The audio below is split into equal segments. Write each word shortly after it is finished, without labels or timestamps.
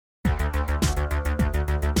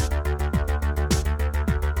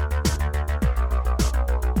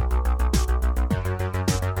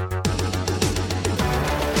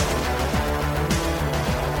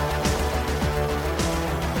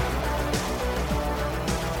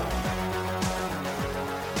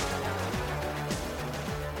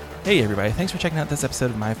Hey everybody, thanks for checking out this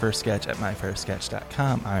episode of My First Sketch at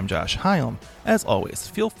myfirstsketch.com. I'm Josh Hyam. As always,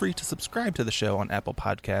 feel free to subscribe to the show on Apple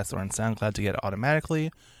Podcasts or on SoundCloud to get it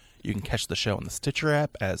automatically. You can catch the show on the Stitcher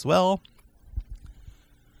app as well.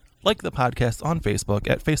 Like the podcast on Facebook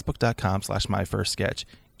at facebook.com/myfirstsketch.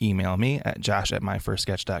 Email me at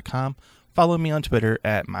josh@myfirstsketch.com. Follow me on Twitter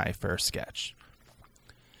at myfirstsketch.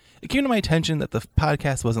 It came to my attention that the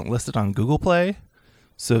podcast wasn't listed on Google Play,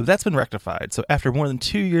 so that's been rectified. So after more than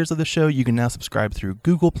 2 years of the show, you can now subscribe through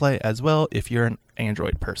Google Play as well if you're an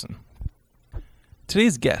Android person.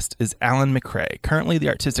 Today's guest is Alan McRae, currently the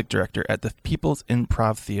artistic director at the People's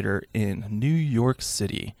Improv Theater in New York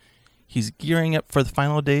City. He's gearing up for the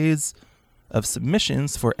final days of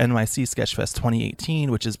submissions for NYC Sketchfest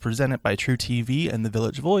 2018, which is presented by True TV and The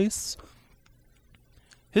Village Voice.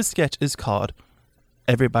 His sketch is called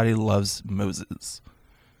Everybody Loves Moses.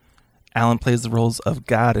 Alan plays the roles of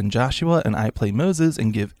God and Joshua, and I play Moses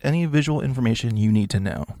and give any visual information you need to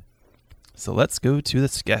know. So let's go to the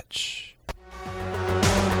sketch.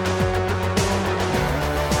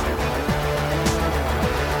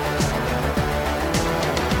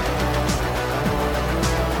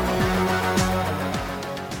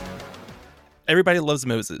 Everybody loves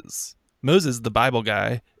Moses. Moses, the Bible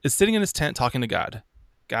guy, is sitting in his tent talking to God.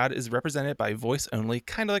 God is represented by voice only,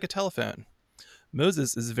 kind of like a telephone.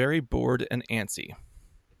 Moses is very bored and antsy.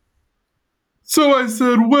 So I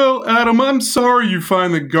said, well, Adam, I'm sorry you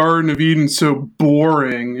find the Garden of Eden so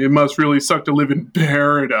boring. It must really suck to live in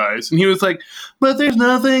paradise. And he was like, but there's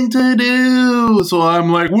nothing to do. So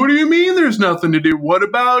I'm like, what do you mean there's nothing to do? What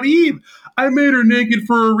about Eve? I made her naked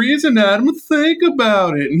for a reason, Adam. Think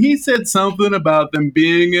about it. And he said something about them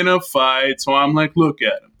being in a fight. So I'm like, look,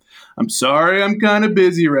 Adam, I'm sorry I'm kind of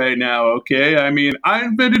busy right now, okay? I mean, I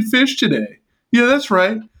invented fish today. Yeah, that's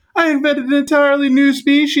right. I invented an entirely new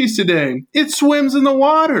species today. It swims in the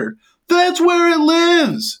water. That's where it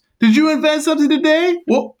lives. Did you invent something today?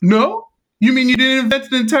 Well, no. You mean you didn't invent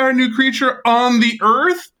an entire new creature on the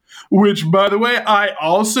earth? Which, by the way, I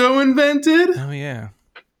also invented? Oh, yeah.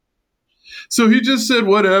 So he just said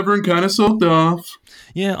whatever and kind of sulked off.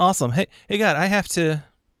 Yeah, awesome. Hey, God, I have to...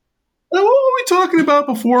 What were we talking about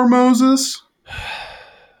before, Moses?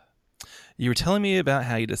 You were telling me about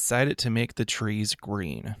how you decided to make the trees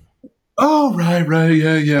green. Oh, right,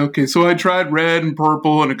 yeah, okay. So I tried red and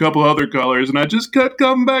purple and a couple other colors, and I just kept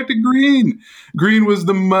coming back to green. Green was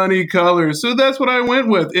the money color, so that's what I went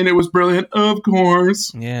with, and it was brilliant, of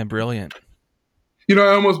course. Yeah, brilliant. You know,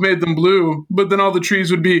 I almost made them blue, but then all the trees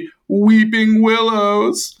would be weeping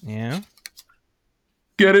willows. Yeah?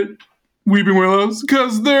 Get it? Weeping willows?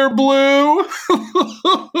 Because they're blue.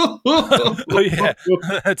 Oh, yeah.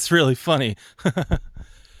 That's really funny.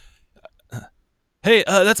 Hey,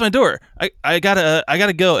 that's my door. I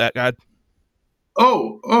gotta go, God.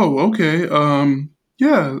 Oh, okay.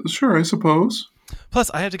 Yeah, sure, I suppose.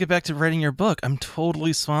 Plus, I have to get back to writing your book. I'm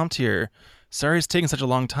totally swamped here. Sorry it's taking such a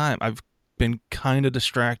long time. I've been kind of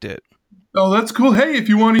distracted. Oh, that's cool. Hey, if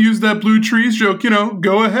you want to use that blue trees joke,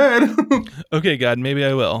 go ahead. Okay, God, maybe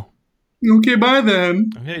I will. Okay, bye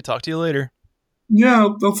then. Okay, talk to you later. Yeah,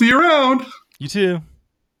 I'll see you around. You too.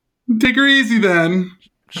 Take her easy then.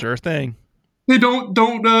 Sure thing. Hey, don't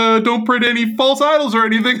print any false idols or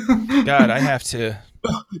anything. God, I have to.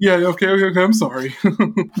 Yeah, okay, I'm sorry.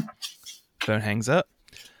 Phone hangs up.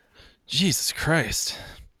 Jesus Christ.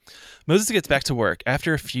 Moses gets back to work.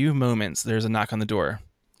 After a few moments, there's a knock on the door.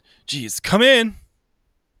 Jeez, come in.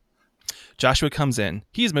 Joshua comes in.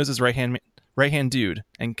 He's Moses' right-hand dude,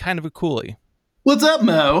 and kind of a coolie. What's up,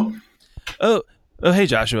 Mo? Oh, hey,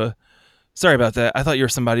 Joshua. Sorry about that. I thought you were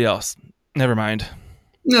somebody else. Never mind.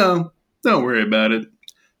 No, don't worry about it.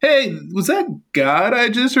 Hey, was that God I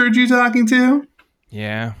just heard you talking to?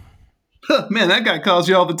 Yeah. Huh, man, that guy calls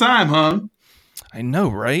you all the time, huh? I know,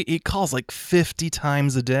 right? He calls like 50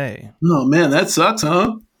 times a day. Oh, man, that sucks,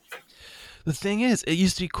 huh? The thing is, it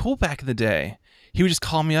used to be cool back in the day. He would just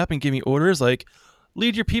call me up and give me orders like,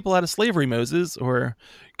 lead your people out of slavery, Moses, or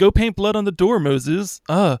go paint blood on the door, Moses.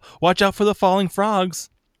 Watch out for the falling frogs.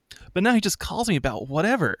 But now he just calls me about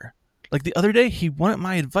whatever. Like the other day, he wanted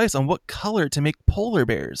my advice on what color to make polar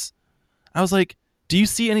bears. I was like, do you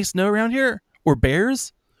see any snow around here? Or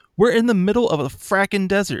bears? We're in the middle of a fracking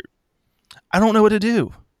desert. I don't know what to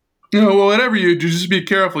do. Well, whatever you do, just be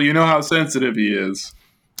careful. You know how sensitive he is.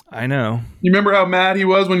 I know. You remember how mad he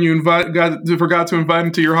was when you forgot to invite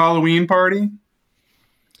him to your Halloween party?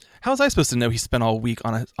 How was I supposed to know he spent all week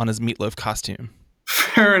on his meatloaf costume?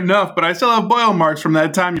 Fair enough, but I still have boil marks from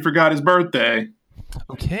that time you forgot his birthday.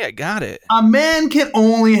 Okay, I got it. A man can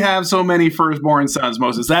only have so many firstborn sons,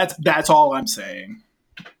 Moses. That's all I'm saying.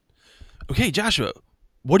 Okay, Joshua,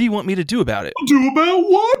 What do you want me to do about it? Do about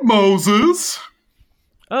what, Moses?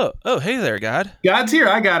 Oh, hey there, God. God's here.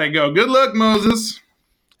 I gotta go. Good luck, Moses.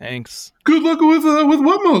 Thanks. Good luck with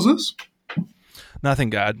what, Moses?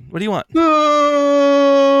 Nothing, God. What do you want?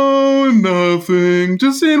 No, nothing.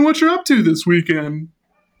 Just seeing what you're up to this weekend.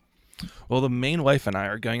 Well, the main wife and I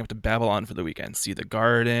are going up to Babylon for the weekend. See the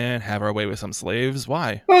garden, have our way with some slaves.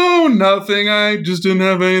 Why? Oh, nothing. I just didn't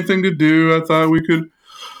have anything to do. I thought we could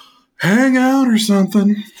hang out or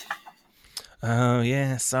something. Oh,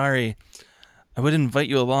 yeah, sorry. I would invite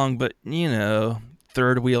you along, but,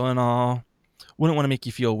 third wheel and all. Wouldn't want to make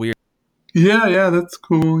you feel weird. Yeah, that's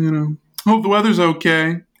cool, Hope the weather's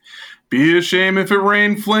okay. Be a shame if it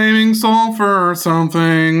rained flaming sulfur or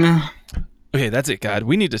something. Okay, that's it, God.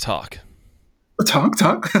 We need to talk. Talk?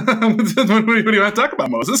 What do you want to talk about,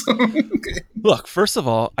 Moses? Okay. Look, first of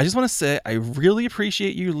all, I just want to say I really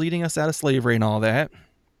appreciate you leading us out of slavery and all that.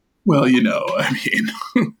 Well, I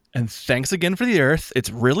mean... And thanks again for the earth. It's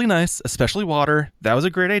really nice, especially water. That was a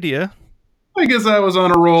great idea. I guess I was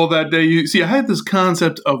on a roll that day. You see, I had this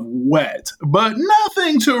concept of wet, but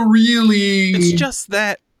nothing to really... It's just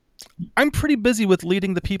that I'm pretty busy with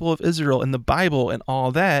leading the people of Israel in the Bible and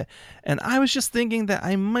all that, and I was just thinking that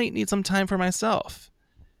I might need some time for myself,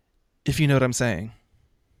 if you know what I'm saying.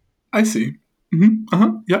 I see.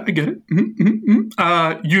 Mm-hmm. Yeah, I get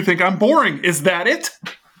it. You think I'm boring. Is that it?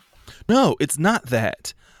 No, it's not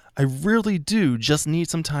that. I really do just need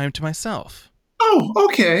some time to myself. Oh,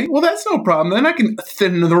 okay. Well, that's no problem. Then I can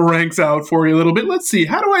thin the ranks out for you a little bit. Let's see.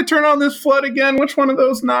 How do I turn on this flood again? Which one of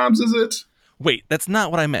those knobs is it? Wait, that's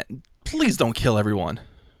not what I meant. Please don't kill everyone.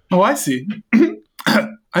 Oh, I see.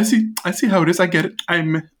 I see how it is. I get it.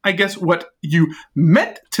 I guess what you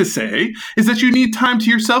meant to say is that you need time to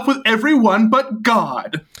yourself with everyone but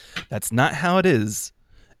God. That's not how it is.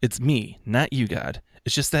 It's me, not you, God.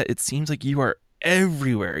 It's just that it seems like you are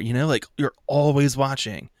everywhere, like you're always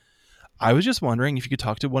watching. I was just wondering if you could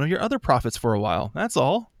talk to one of your other prophets for a while. That's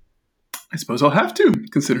all. I suppose I'll have to,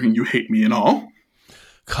 considering you hate me and all.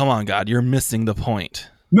 Come on, God, you're missing the point.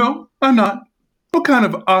 No, I'm not. What kind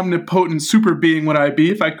of omnipotent super being would I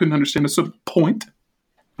be if I couldn't understand a point?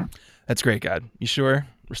 That's great, God. You sure?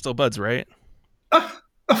 We're still buds, right?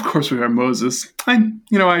 Of course we are, Moses.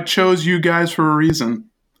 I chose you guys for a reason.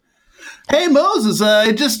 Hey, Moses,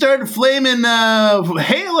 it just started flaming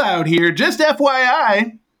hail out here. Just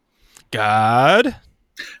FYI. God?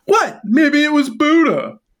 What? Maybe it was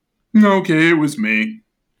Buddha. Okay, it was me.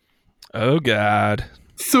 Oh, God.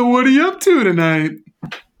 So what are you up to tonight?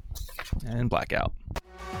 And blackout.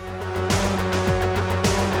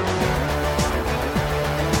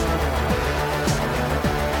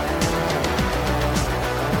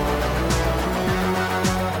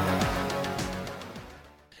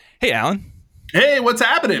 Hey, Alan. Hey, what's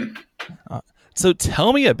happening? So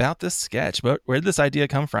tell me about this sketch. Where did this idea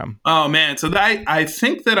come from? Oh, man. So I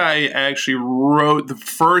think that I actually wrote the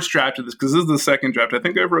first draft of this, because this is the second draft. I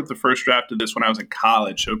think I wrote the first draft of this when I was in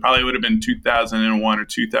college. So it probably would have been 2001 or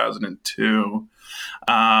 2002.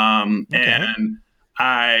 Okay. And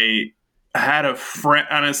I had a friend,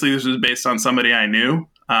 honestly, this was based on somebody I knew.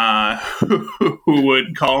 Who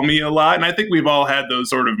would call me a lot. And I think we've all had those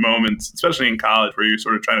sort of moments, especially in college, where you're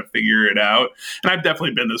sort of trying to figure it out. And I've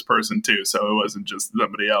definitely been this person too, so it wasn't just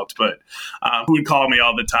somebody else, but who would call me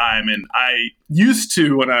all the time. And I used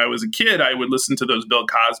to, when I was a kid, I would listen to those Bill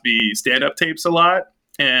Cosby stand-up tapes a lot.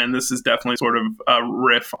 And this is definitely sort of a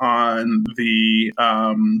riff on the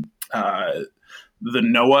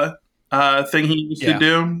Noah thing he used to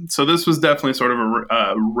do. So this was definitely sort of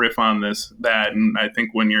a riff on that. And I think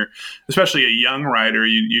when you're, especially a young writer,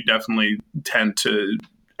 you definitely tend to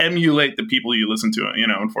emulate the people you listen to.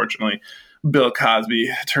 Unfortunately, Bill Cosby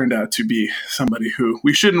turned out to be somebody who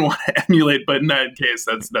we shouldn't want to emulate. But in that case,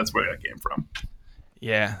 that's where that came from.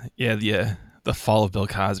 Yeah. The fall of Bill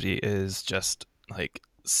Cosby is just like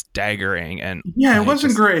staggering, and it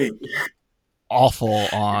wasn't great. Awful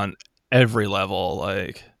on every level,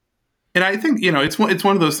 like. And I think, it's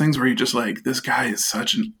one of those things where you're just like, this guy is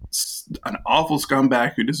such an awful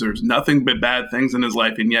scumbag who deserves nothing but bad things in his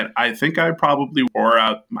life. And yet I think I probably wore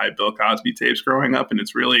out my Bill Cosby tapes growing up. And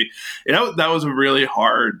it's really, that was a really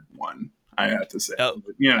hard one, I have to say.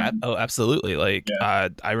 Oh, absolutely. Like, I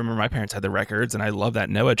remember my parents had the records, and I love that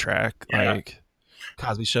Noah track. Yeah. Like,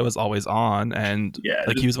 Cosby Show is always on, and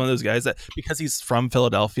he was one of those guys that, because he's from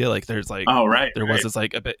Philadelphia, like there's like, was this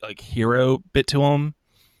like a bit like hero bit to him.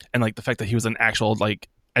 And like the fact that he was an actual like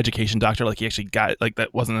education doctor, like he actually got like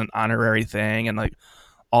that wasn't an honorary thing, and like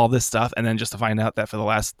all this stuff. And then just to find out that for the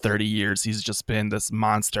last 30 years, he's just been this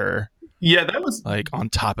monster Yeah, that was like on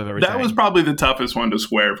top of everything. That was probably the toughest one to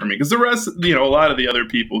square for me because the rest, a lot of the other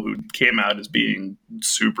people who came out as being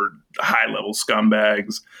super high level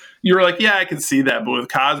scumbags, you were like, yeah, I can see that. But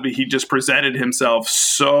with Cosby, he just presented himself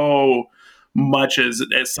so much as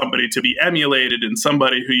somebody to be emulated and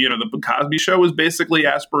somebody who, the Cosby Show was basically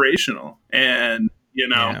aspirational. And,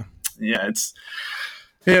 it's,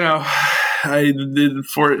 I did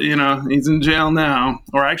for, he's in jail now.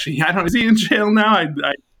 Or actually, I don't, is he in jail now? I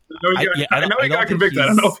know he got convicted. I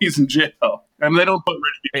don't know if he's in jail. And they don't put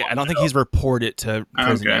rich people. I don't think he's reported to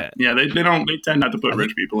prison yet. Yeah, they don't. They tend not to put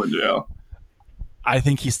rich people in jail. I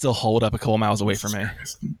think he's still holed up a couple miles away from me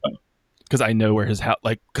because I know where his house.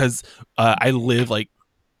 Like, because I live like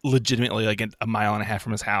legitimately like a mile and a half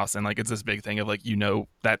from his house, and like it's this big thing of like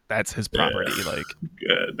that's his property. Yeah. Like,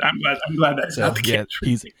 good. I'm glad that's not the case.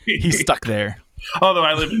 He's stuck there. Although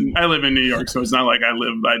I live in New York, so it's not like I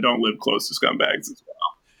don't live close to scumbags as well.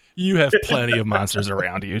 You have plenty of monsters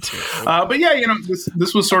around you too. But yeah,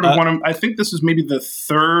 this was sort of one of, I think this is maybe the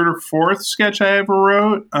third or fourth sketch I ever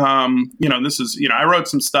wrote. This is, I wrote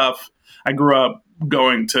some stuff. I grew up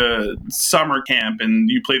going to summer camp and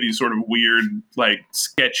you play these sort of weird, like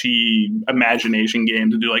sketchy imagination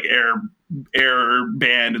games and do like air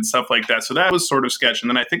band and stuff like that. So that was sort of sketch. And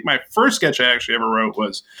then I think my first sketch I actually ever wrote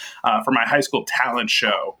was for my high school talent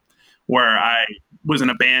show, where I was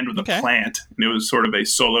in a band with a plant, and it was sort of a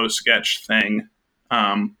solo sketch thing.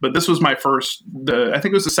 But this was my first. I think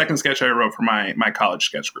it was the second sketch I wrote for my college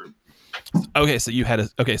sketch group. Okay, so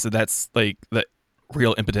so that's like the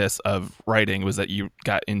real impetus of writing was that you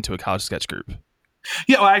got into a college sketch group.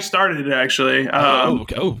 Yeah, well, I started it actually.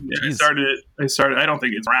 Okay. I started. I don't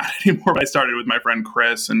think it's around anymore. But I started with my friend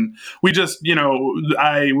Chris, and we just,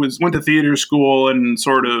 I went to theater school and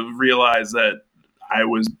sort of realized that I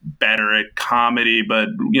was better at comedy, but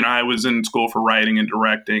I was in school for writing and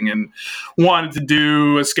directing and wanted to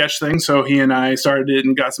do a sketch thing. So he and I started it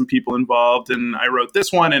and got some people involved. And I wrote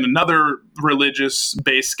this one and another religious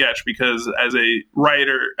based sketch because as a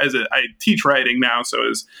writer, I teach writing now. So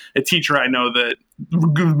as a teacher, I know that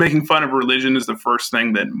making fun of religion is the first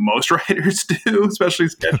thing that most writers do, especially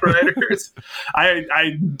sketch writers. I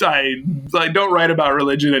don't write about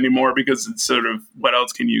religion anymore because it's sort of, what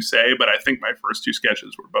else can you say? But I think my first two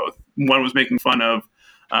sketches were both. One was making fun of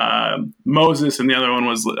Moses, and the other one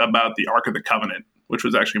was about the Ark of the Covenant, which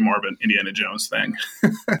was actually more of an Indiana Jones thing.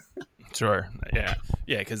 Sure. Yeah.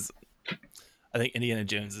 Because I think Indiana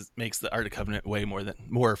Jones makes the Ark of the Covenant way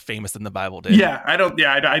more famous than the Bible did. Yeah, I doubt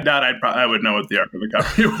I would know what the Ark of the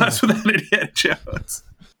Covenant was without Indiana Jones.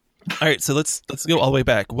 All right, so let's go all the way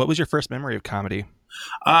back. What was your first memory of comedy?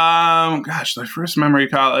 My first memory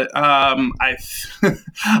of college. Or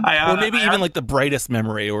maybe even like the brightest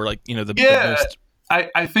memory, or like the most.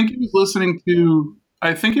 I think it was listening to.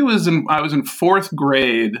 I think it was I was in fourth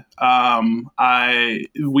grade.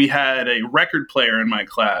 We had a record player in my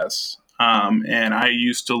class. And I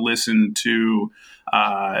used to listen to,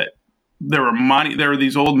 there were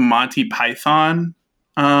these old Monty Python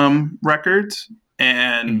records,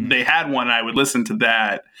 and they had one. And I would listen to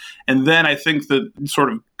that, and then I think that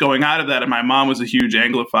sort of going out of that, and my mom was a huge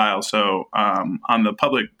Anglophile, so on the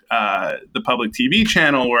public TV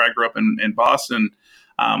channel where I grew up in Boston.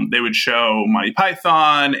 They would show Monty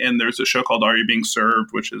Python, and there's a show called Are You Being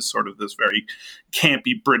Served, which is sort of this very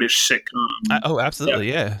campy British sitcom. Oh,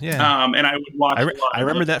 absolutely, yeah. And I would watch. I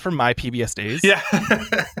remember that from my PBS days. Yeah,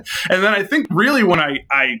 and then I think really when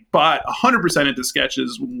I bought 100% into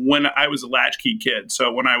sketches when I was a latchkey kid.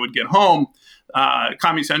 So when I would get home,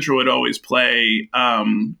 Comedy Central would always play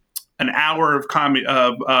an hour of comedy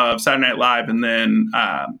of Saturday Night Live, and then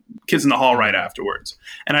Kids in the Hall right afterwards.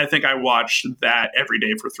 And I think I watched that every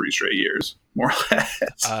day for 3 straight years, more or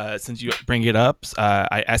less. Since you bring it up,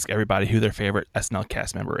 I ask everybody who their favorite SNL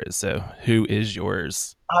cast member is. So who is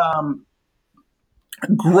yours?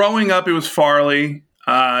 Growing up, it was Farley.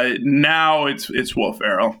 Now it's Will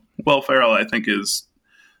Ferrell. Will Ferrell, I think, is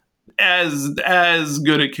as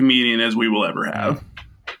good a comedian as we will ever have.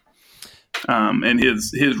 And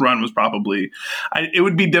his run was probably. It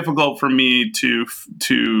would be difficult for me to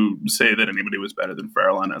say that anybody was better than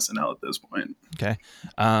Ferrell on SNL at this point. Okay,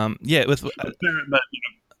 but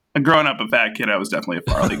growing up a fat kid, I was definitely a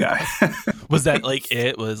Farley guy. Was that like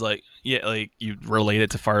it? Was like you related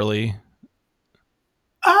to Farley?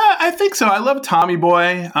 I think so. I love Tommy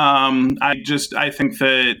Boy. I think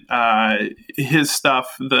that his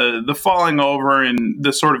stuff, the falling over and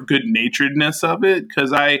the sort of good naturedness of it,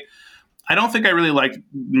 because I don't think I really liked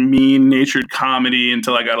mean-natured comedy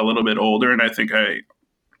until I got a little bit older, and I think I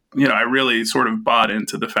really sort of bought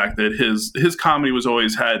into the fact that his comedy was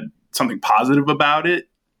always had something positive about it.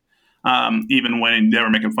 even when they were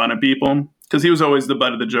making fun of people, because he was always the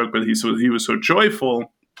butt of the joke, but he was so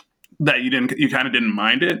joyful that you kind of didn't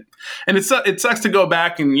mind it. And it sucks to go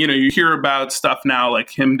back and, you hear about stuff now like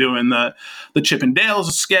him doing the Chip and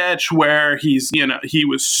Dale's sketch where he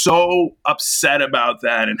was so upset about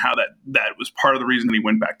that and how that was part of the reason that he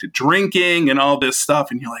went back to drinking and all this stuff.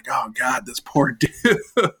 And you're like, oh God, this poor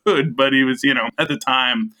dude. But he was, at the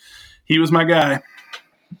time he was my guy.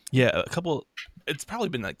 Yeah. It's probably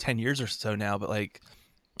been like 10 years or so now, but like,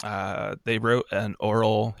 they wrote an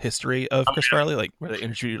oral history of Chris Farley, like where they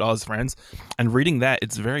interviewed all his friends, and reading that,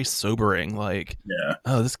 it's very sobering. Like,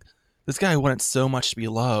 oh, this guy wanted so much to be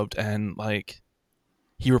loved, and like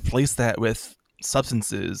he replaced that with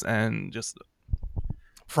substances and just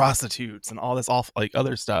prostitutes and all this awful like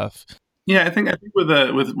other stuff. Yeah, I think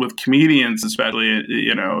with comedians especially,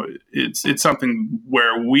 it's something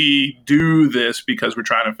where we do this because we're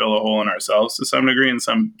trying to fill a hole in ourselves to some degree, and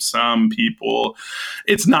some people,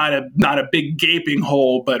 it's not a big gaping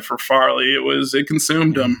hole, but for Farley, it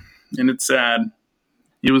consumed him, and it's sad.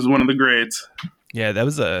 He was one of the greats. Yeah, that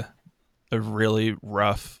was a really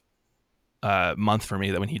rough month for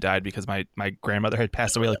me that when he died, because my grandmother had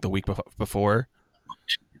passed away like the week before.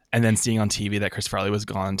 And then seeing on TV that Chris Farley was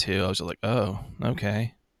gone too, I was just like, "Oh,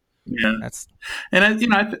 okay." Yeah,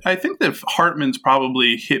 I think that Hartman's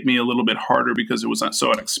probably hit me a little bit harder because it was not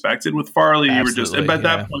so unexpected with Farley. Absolutely, but at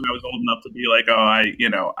that point, I was old enough to be like,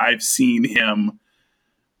 "Oh, I've seen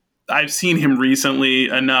him recently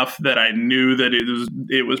enough that I knew that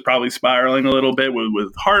it was probably spiraling a little bit."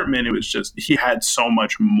 With Hartman, it was just he had so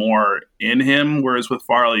much more in him, whereas with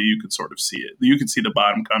Farley, you could sort of see it. You could see the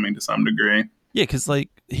bottom coming to some degree. Yeah, because like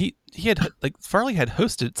he had like Farley had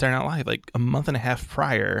hosted Saturday Night Live like a month and a half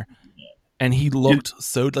prior, and he looked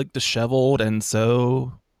so like disheveled and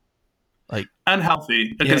so like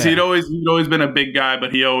unhealthy because he'd always been a big guy,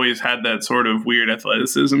 but he always had that sort of weird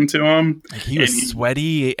athleticism to him. Like he was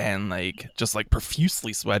sweaty and like just like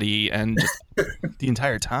profusely sweaty and just the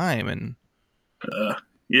entire time. And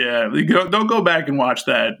yeah, don't go back and watch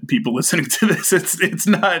that. People listening to this, it's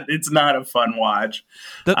not a fun watch.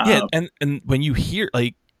 And when you hear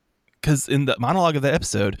like, because in the monologue of the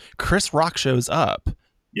episode, Chris Rock shows up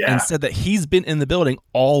and said that he's been in the building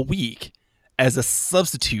all week as a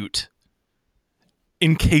substitute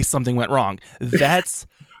in case something went wrong. That's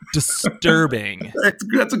disturbing.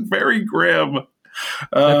 That's very grim.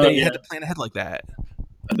 They had to plan ahead like that.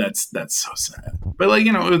 That's so sad. But like,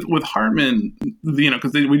 with Hartman,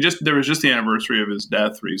 because there was just the anniversary of his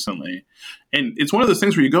death recently, and it's one of those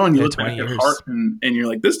things where you go and you look back at Hartman and you're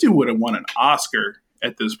like, this dude would have won an Oscar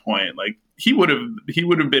at this point. Like he would have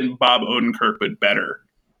been Bob Odenkirk but better.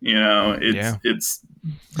 It's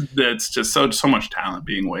just so much talent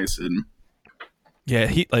being wasted. Yeah,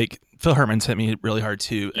 Phil Hartman's hit me really hard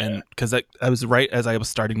too, and because I was right as I was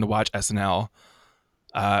starting to watch SNL.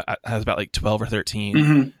 I was about like 12 or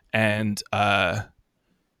 13, and to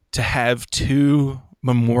have two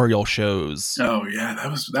memorial shows. Oh yeah,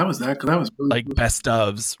 that was really like cool. Best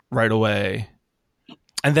ofs right away,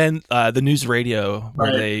 and then the news radio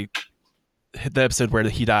where they hit the episode where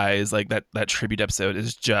he dies, like that tribute episode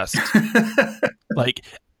is just like.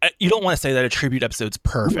 You don't want to say that a tribute episode's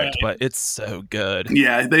perfect, but it's so good.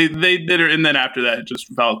 Yeah, they did it, and then after that, it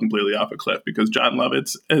just fell completely off a cliff because John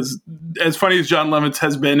Lovitz, as funny as John Lovitz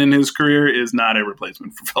has been in his career, is not a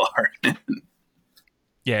replacement for Phil Hartman.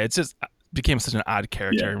 Yeah, it's just became such an odd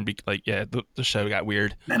character, and the show got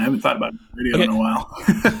weird. Man, I haven't thought about radio in a while.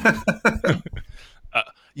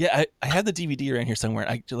 I had the DVD around here somewhere.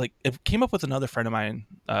 I came up with another friend of mine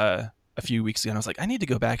a few weeks ago, and I was like, I need to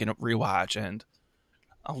go back and rewatch and.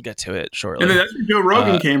 I'll get to it shortly. And that's where Joe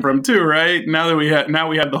Rogan came from too, right? Now that we have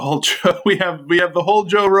the whole we have the whole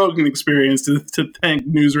Joe Rogan experience to thank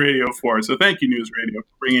News Radio for. So thank you, News Radio,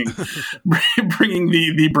 for bringing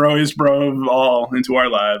the broest bro of all into our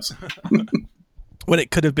lives. When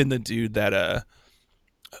it could have been the dude that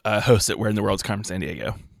hosted Where in the World's Carmen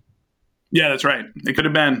Sandiego. Yeah, that's right. It could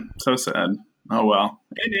have been. So sad. Oh well.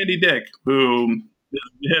 And Andy Dick, who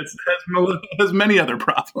has many other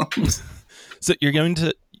problems. So you're going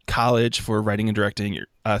to college for writing and directing your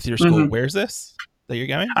theater school. Where's this that you're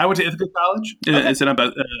going? I went to Ithaca College. Okay. It's in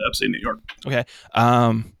upstate New York. Okay.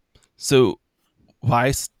 So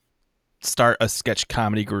why start a sketch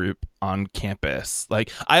comedy group on campus?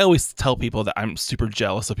 Like I always tell people that I'm super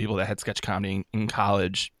jealous of people that had sketch comedy in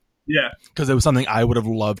college. Yeah. Because it was something I would have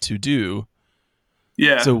loved to do.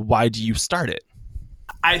 Yeah. So why do you start it?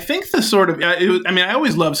 I think the sort of, I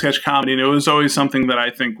always loved sketch comedy, and it was always something that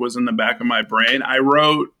I think was in the back of my brain. I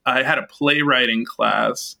had a playwriting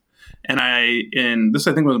class, and this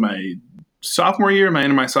I think was my sophomore year, my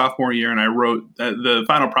end of my sophomore year, and I wrote the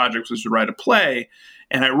final project was to write a play,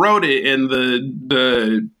 and I wrote it. And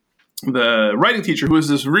the writing teacher, who was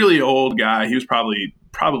this really old guy, he was probably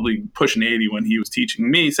pushing 80 when he was teaching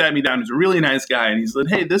me, sat me down. He's a really nice guy, and he said,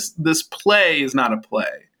 "Hey, this play is not a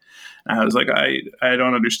play." And I was like, I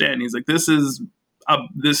don't understand. And he's like, this is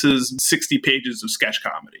 60 pages of sketch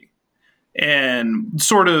comedy, and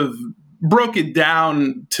sort of broke it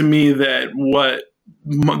down to me that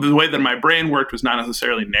the way that my brain worked was not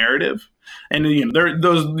necessarily narrative. And you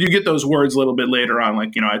get those words a little bit later on,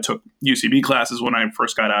 like, I took UCB classes when I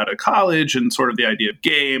first got out of college, and sort of the idea of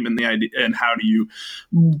game and the idea and how do you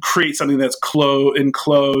create something that's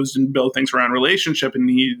enclosed and build things around relationship. And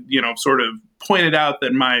he, sort of pointed out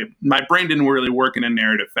that my brain didn't really work in a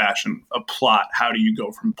narrative fashion. A plot, how do you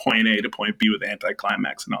go from point A to point B with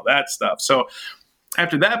anticlimax and all that stuff? So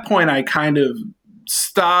after that point, I kind of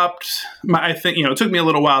stopped. I think, it took me a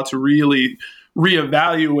little while to really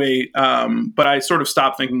reevaluate, but I sort of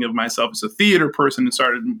stopped thinking of myself as a theater person and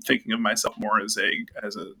started thinking of myself more as a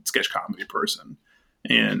sketch comedy person.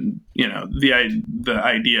 And, the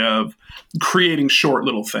idea of creating short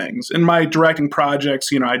little things. In my directing projects,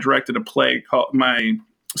 I directed a play called, my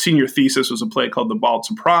senior thesis was a play called The Bald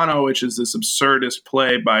Soprano, which is this absurdist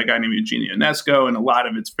play by a guy named Eugenio Ionesco. And a lot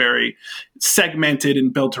of it's very segmented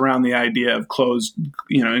and built around the idea of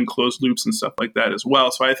enclosed loops and stuff like that as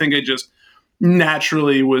well. So I think I just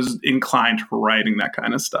naturally was inclined for writing that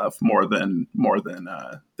kind of stuff more than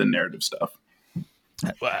the narrative stuff.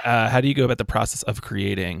 How do you go about the process of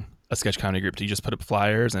creating a sketch comedy group? Do you just put up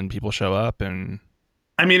flyers and people show up? And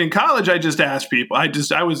I mean, in college, I just asked people.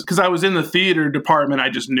 Because I was in the theater department. I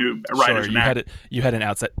just knew writers. Sure, you had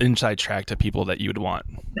an inside track to people that you would want,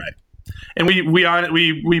 right? And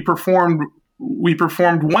we performed. We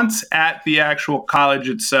performed once at the actual college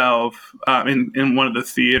itself, in one of the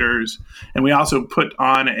theaters, and we also put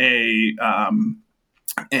on a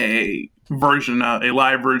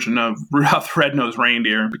live version of Rudolph the Red-Nosed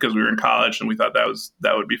Reindeer because we were in college and we thought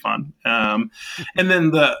that would be fun. And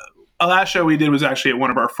then the last show we did was actually at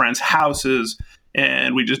one of our friends' houses,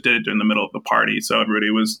 and we just did it during the middle of the party, so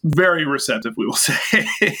everybody was very receptive, we will say.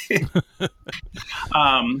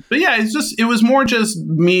 But yeah, it was more just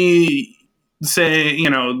me say,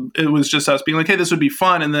 it was just us being like, hey, this would be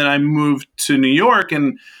fun. And then I moved to New York,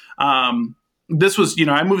 and this was,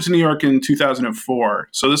 I moved to New York in 2004.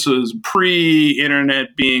 So this was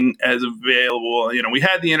pre-internet being as available. We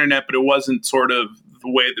had the internet, but it wasn't sort of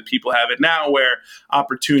the way that people have it now, where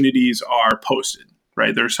opportunities are posted,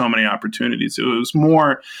 right? There's so many opportunities. It was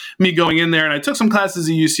more me going in there, and I took some classes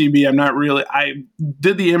at UCB. I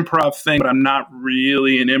did the improv thing, but I'm not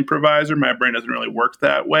really an improviser. My brain doesn't really work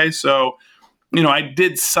that way. So, I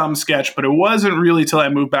did some sketch, but it wasn't really till I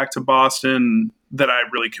moved back to Boston that I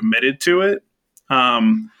really committed to it.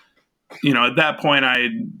 At that point,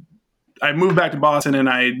 I moved back to Boston, and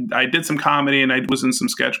I did some comedy, and I was in some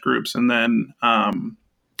sketch groups, and then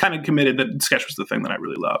kind of committed that sketch was the thing that I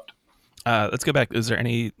really loved. Let's go back. Is there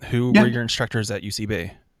who were your instructors at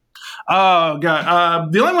UCB? Oh,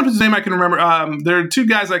 God. The only one whose name I can remember, there are two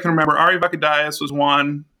guys I can remember. Ari Vakadias was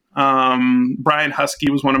one. Brian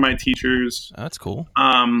Husky was one of my teachers. Oh, that's cool.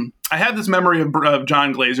 I had this memory of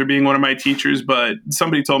John Glazer being one of my teachers, but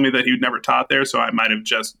somebody told me that he'd never taught there, so I might have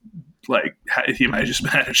just he might have just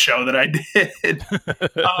been at a show that I did.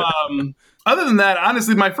 Other than that,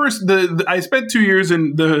 honestly, I spent 2 years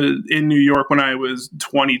in New York when I was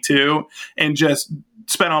 22, and just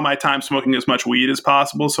spent all my time smoking as much weed as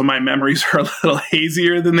possible. So my memories are a little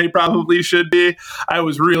hazier than they probably should be. I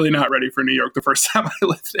was really not ready for New York the first time I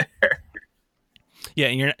lived there. Yeah,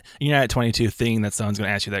 and you're not at 22 thinking that someone's going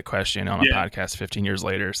to ask you that question on a podcast 15 years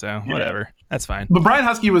later. So whatever, that's fine. But Brian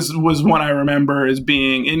Husky was one I remember as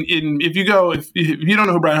being if you don't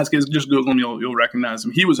know who Brian Husky is, just Google him. You'll recognize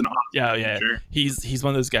him. He was an awesome teacher. He's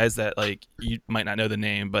one of those guys that you might not know the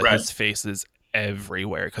name, but his face is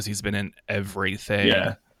everywhere because he's been in everything.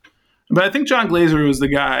 Yeah. But I think John Glazer was the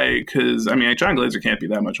guy, because John Glazer can't be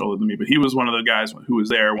that much older than me, but he was one of the guys who was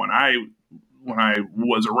there when I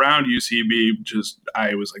was around UCB.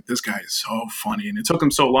 I was like, this guy is so funny, and it took him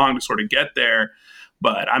so long to sort of get there,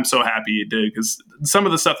 but I'm so happy he did, because some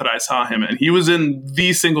of the stuff that I saw him in, he was in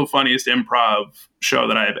the single funniest improv show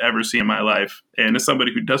that I've ever seen in my life. And as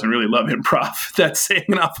somebody who doesn't really love improv, that's saying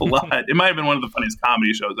an awful lot. It might have been one of the funniest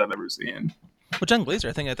comedy shows I've ever seen. Well, John Glazer,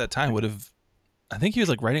 I think at that time I think he was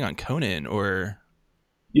writing on Conan or.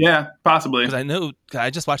 Yeah, possibly. Because I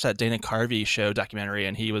just watched that Dana Carvey show documentary,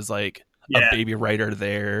 and he was a baby writer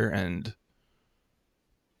there. And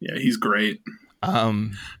yeah, he's great.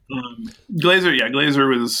 Glazer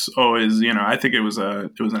was always, I think it was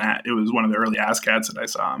one of the early ASCATs that I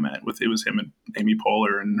saw him at. It was him and Amy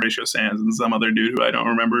Poehler and Horatio Sands and some other dude who I don't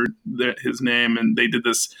remember his name. And they did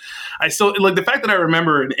this. I still like the fact that I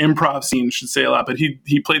remember an improv scene should say a lot. But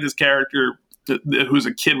he played this character who was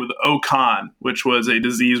a kid with Ocon, which was a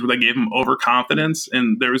disease where they gave him overconfidence.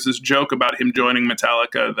 And there was this joke about him joining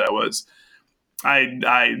Metallica that was,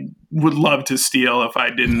 I would love to steal if I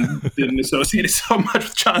didn't associate it so much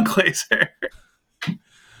with John Glazer.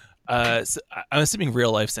 So I'm assuming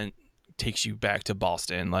real life takes you back to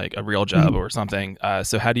Boston, like a real job or something.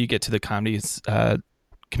 So how do you get to the comedy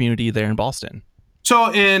community there in Boston? So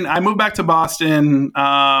I moved back to Boston,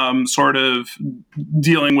 sort of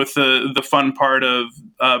dealing with the fun part of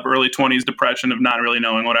early 20s depression of not really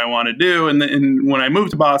knowing what I want to do. And when I moved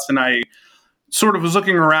to Boston, I sort of was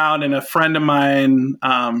looking around, and a friend of mine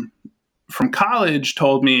from college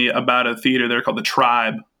told me about a theater there called The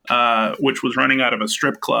Tribe, which was running out of a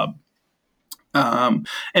strip club. And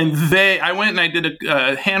I went and I did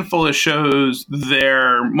a handful of shows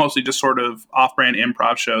there, mostly just sort of off-brand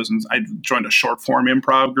improv shows. And I joined a short form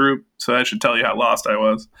improv group. So that should tell you how lost I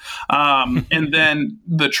was. And then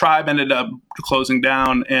The Tribe ended up closing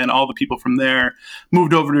down, and all the people from there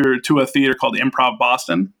moved over to a theater called Improv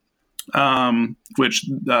Boston, which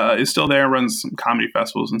is still there, runs some comedy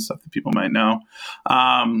festivals and stuff that people might know.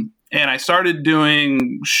 And I started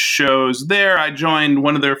doing shows there. I joined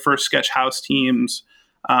one of their first sketch house teams,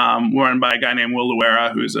 run by a guy named Will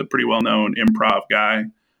Luera, who's a pretty well-known improv guy.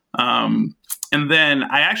 And then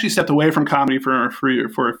I actually stepped away from comedy for a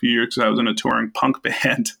few years because I was in a touring punk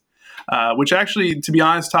band, which actually, to be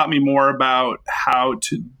honest, taught me more about how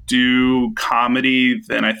to do comedy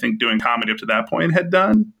than I think doing comedy up to that point had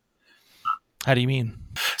done. How do you mean?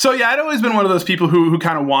 So, yeah, I'd always been one of those people who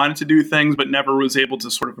kind of wanted to do things, but never was able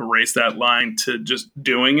to sort of erase that line to just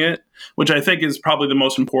doing it, which I think is probably the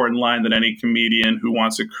most important line that any comedian who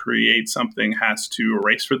wants to create something has to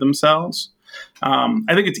erase for themselves.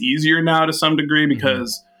 I think it's easier now to some degree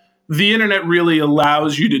because the internet really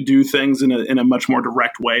allows you to do things in a much more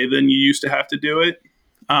direct way than you used to have to do it.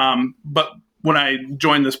 But when I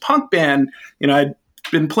joined this punk band, I'd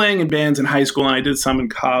been playing in bands in high school and I did some in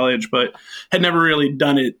college, but had never really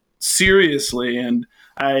done it seriously. And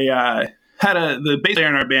I the bass player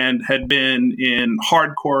in our band had been in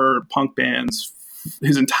hardcore punk bands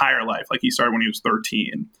his entire life. Like, he started when he was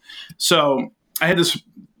 13. So I had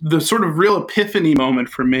the sort of real epiphany moment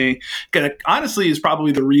for me. Honestly, is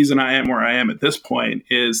probably the reason I am where I am at this point,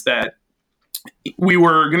 is that we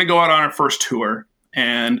were going to go out on our first tour,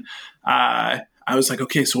 and I was like,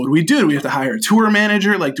 okay, so what do we do? Do we have to hire a tour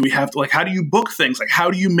manager? Like, do we have to, like, how do you book things? Like, how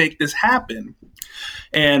do you make this happen?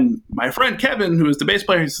 And my friend Kevin, who is the bass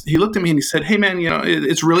player, he looked at me and he said, hey man,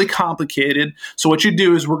 it's really complicated. So what you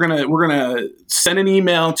do is we're gonna send an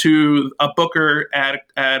email to a booker at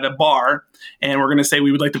a bar, and we're gonna say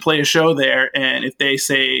we would like to play a show there. And if they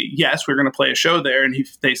say yes, we're gonna play a show there. And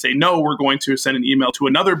if they say no, we're going to send an email to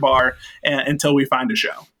another bar until we find a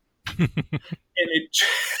show.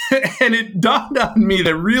 And it dawned on me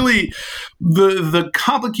that really the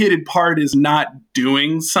complicated part is not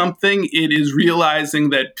doing something. It is realizing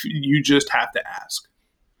that you just have to ask.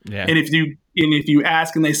 Yeah. And if you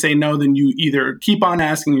ask and they say no, then you either keep on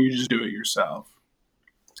asking or you just do it yourself.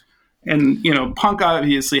 And, punk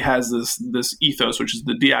obviously has this ethos, which is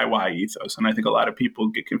the DIY ethos. And I think a lot of people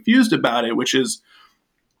get confused about it, which is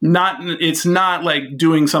it's not like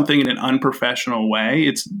doing something in an unprofessional way.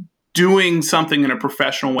 It's doing something in a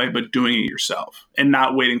professional way, but doing it yourself and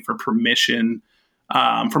not waiting for permission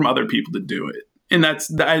from other people to do it. And after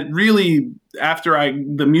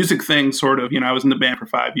the music thing sort of, I was in the band for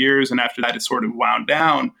 5 years, and after that it sort of wound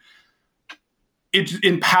down. It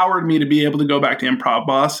empowered me to be able to go back to Improv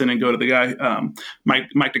Boston and go to the guy,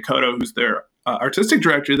 Mike Dakota, who's their artistic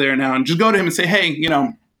director there now, and just go to him and say, hey,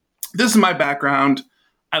 this is my background.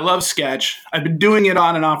 I love sketch. I've been doing it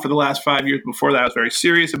on and off for the last 5 years. Before that, I was very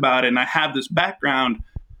serious about it. And I have this background.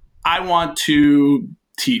 I want to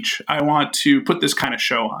teach. I want to put this kind of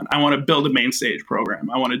show on. I want to build a main stage program.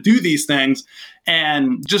 I want to do these things.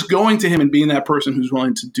 And just going to him and being that person who's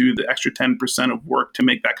willing to do the extra 10% of work to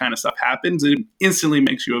make that kind of stuff happen, it instantly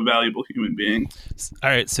makes you a valuable human being. All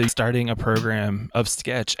right. So you're starting a program of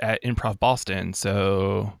sketch at Improv Boston.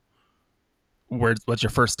 So what's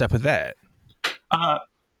your first step with that?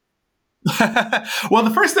 Well,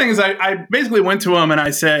 the first thing is I basically went to him and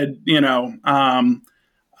I said,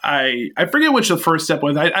 I forget which the first step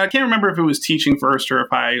was. I can't remember if it was teaching first or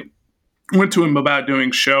if I went to him about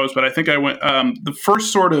doing shows, but I think I went, the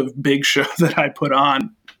first sort of big show that I put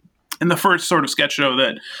on And the first sort of sketch show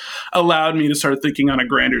that allowed me to start thinking on a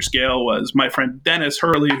grander scale was my friend Dennis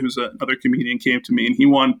Hurley, who's another comedian, came to me and he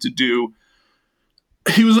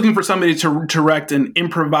was looking for somebody to direct an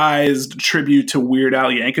improvised tribute to Weird Al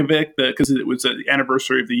Yankovic because it was the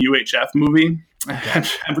anniversary of the UHF movie,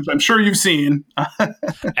 which I'm sure you've seen.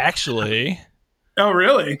 Actually. Oh,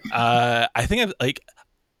 really? I think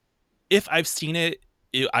if I've seen it,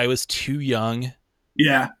 I was too young.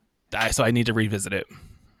 Yeah. So I need to revisit it.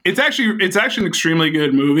 It's actually an extremely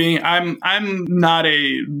good movie. I'm not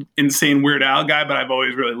a insane Weird Al guy, but I've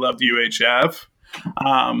always really loved UHF.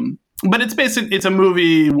 But it's a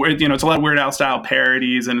movie where, it's a lot of Weird Al style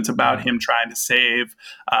parodies, and it's about him trying to save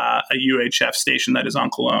a UHF station that his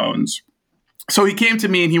uncle owns. So he came to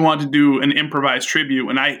me and he wanted to do an improvised tribute,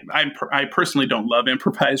 and I personally don't love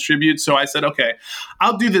improvised tributes. So I said, okay,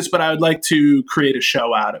 I'll do this, but I would like to create a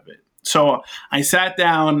show out of it. So I sat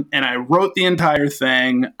down and I wrote the entire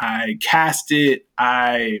thing. I cast it.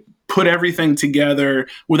 I put everything together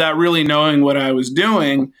without really knowing what I was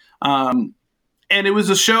doing. And it was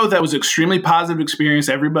a show that was extremely positive experience.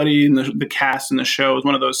 Everybody in the cast in the show was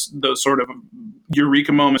one of those sort of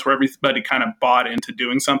eureka moments where everybody kind of bought into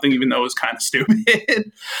doing something, even though it was kind of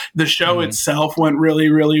stupid. The show itself went really,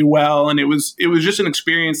 really well. And it was just an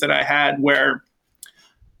experience that I had where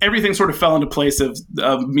everything sort of fell into place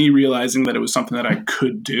of me realizing that it was something that I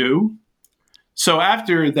could do. So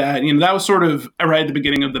after that, that was sort of right at the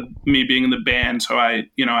beginning of me being in the band. So I'd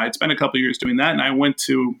spent a couple of years doing that, and I went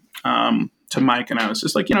to Mike and I was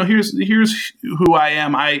just like, here's who I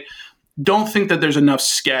am. I don't think that there's enough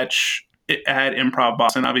sketch at Improv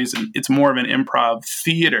Boston. Obviously, it's more of an improv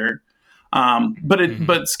theater,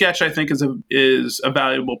 but sketch I think is a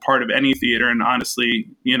valuable part of any theater, and honestly,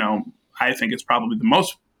 I think it's probably the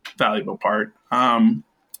most valuable part,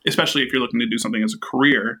 especially if you're looking to do something as a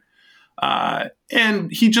career.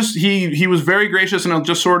 And he was very gracious, and I'll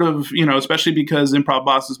just sort of, especially because Improv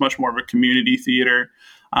Boston is much more of a community theater.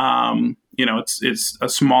 It's a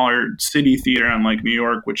smaller city theater, unlike New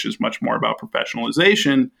York, which is much more about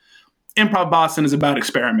professionalization. Improv Boston is about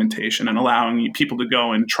experimentation and allowing people to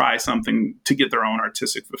go and try something to get their own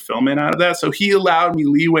artistic fulfillment out of that. So he allowed me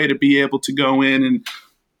leeway to be able to go in and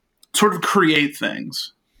sort of create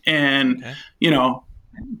things and,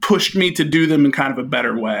 pushed me to do them in kind of a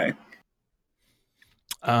better way.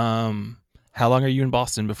 How long are you in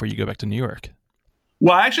Boston before you go back to New York?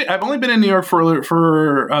 Well, actually, I've only been in New York for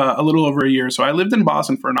a little over a year. So I lived in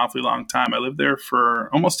Boston for an awfully long time. I lived there for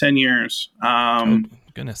almost 10 years.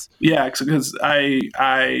 Goodness. Yeah, because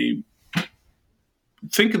I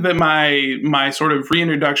think that my sort of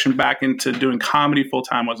reintroduction back into doing comedy full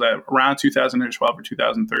time was around 2012 or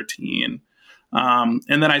 2013. And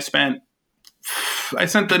then I spent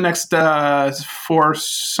the next 4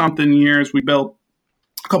 something years. We built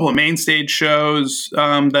a couple of main stage shows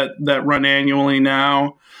that run annually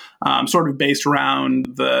now, sort of based around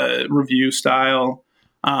the review style.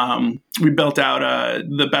 We built out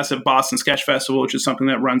the Best of Boston Sketch Festival, which is something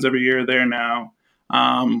that runs every year there now.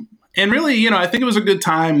 And really, I think it was a good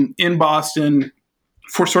time in Boston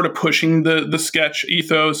for sort of pushing the sketch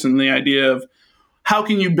ethos and the idea of how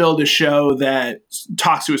can you build a show that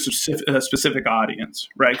talks to a specific audience,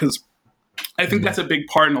 right? Because I think that's a big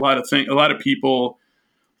part in a lot of people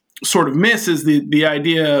sort of miss is the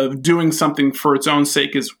idea of doing something for its own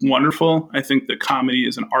sake is wonderful. I think that comedy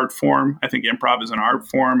is an art form. I think improv is an art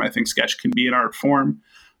form. I think sketch can be an art form.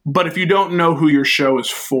 But if you don't know who your show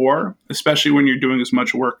is for, especially when you're doing as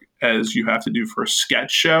much work as you have to do for a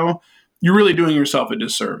sketch show, you're really doing yourself a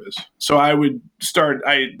disservice. So I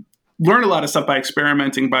learned a lot of stuff by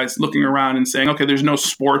experimenting, by looking around and saying, okay, there's no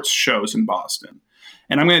sports shows in Boston.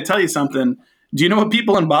 And I'm going to tell you something. Do you know what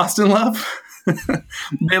people in Boston love?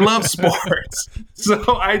 They love sports.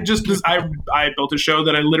 So I built a show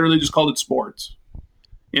that I literally just called it Sports,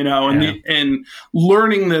 and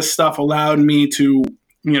learning this stuff allowed me to,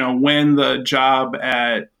 when the job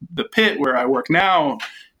at the Pit where I work now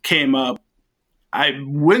came up, I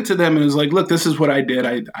went to them and was like, look, this is what I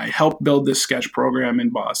did. I helped build this sketch program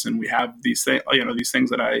in Boston. We have these things, these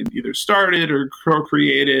things that I either started or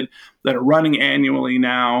co-created that are running annually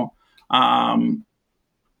now.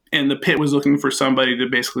 And the Pit was looking for somebody to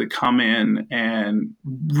basically come in and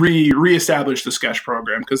reestablish the sketch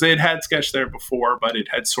program because they had sketch there before, but it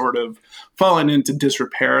had sort of fallen into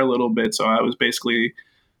disrepair a little bit. So I was basically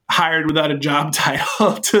hired without a job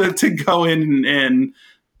title to go in and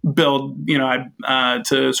build,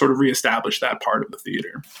 to sort of reestablish that part of the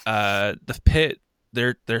theater. The Pit,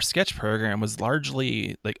 their sketch program was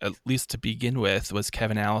largely, like, at least to begin with, was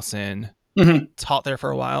Kevin Allison taught there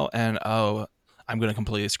for a while, and I'm going to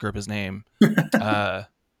completely screw up his name.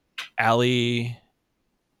 Ali.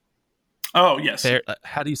 Oh yes.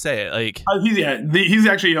 How do you say it? Like he's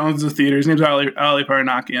actually owns the theater. His name's Ali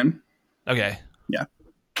Paranakian. Okay. Yeah.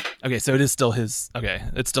 Okay, so it is still his. Okay,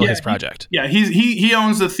 it's still his project. He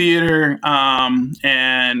owns the theater,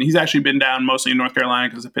 and he's actually been down mostly in North Carolina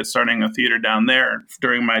because of Pitt starting a theater down there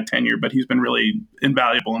during my tenure. But he's been really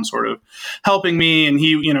invaluable in sort of helping me. And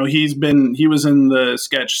he was in the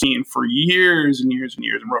sketch scene for years and years and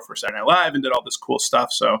years, and wrote for Saturday Night Live and did all this cool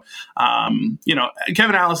stuff. So,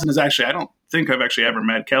 Kevin Allison is actually, I don't think I've actually ever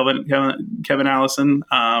met Kevin Allison.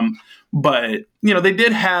 But they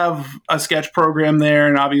did have a sketch program there,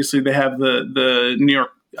 and obviously they have the New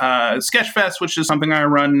York Sketch Fest, which is something I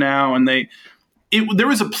run now. And there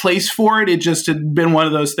was a place for it. It just had been one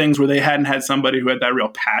of those things where they hadn't had somebody who had that real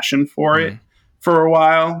passion for it for a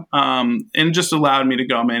while, and it just allowed me to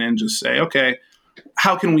go in and just say, okay,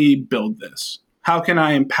 how can we build this? How can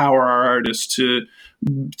I empower our artists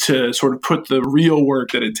to sort of put the real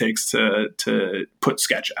work that it takes to put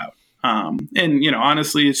sketch out?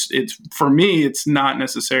 Honestly, it's for me, it's not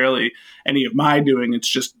necessarily any of my doing. It's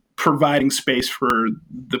just providing space for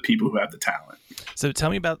the people who have the talent. So tell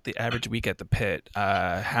me about the average week at the Pit.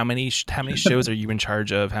 How many shows are you in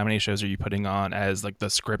charge of? How many shows are you putting on as like the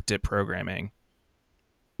scripted programming?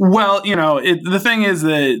 Well, the thing is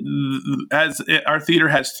that our theater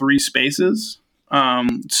has 3 spaces.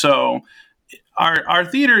 So our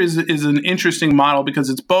theater is an interesting model because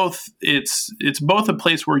it's both a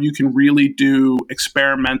place where you can really do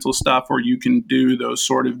experimental stuff, or you can do those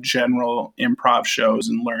sort of general improv shows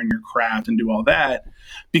and learn your craft and do all that,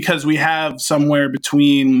 because we have somewhere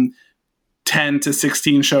between 10 to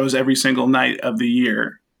 16 shows every single night of the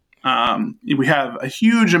year. We have a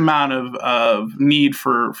huge amount of need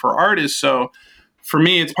for artists. So for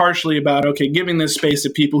me, it's partially about, giving this space to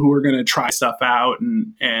people who are going to try stuff out,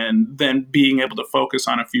 and then being able to focus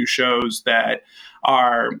on a few shows that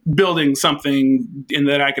are building something in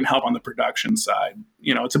that I can help on the production side.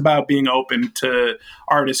 It's about being open to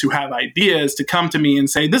artists who have ideas to come to me and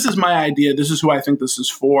say, this is my idea. This is who I think this is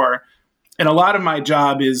for. And a lot of my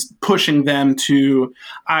job is pushing them to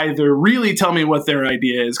either really tell me what their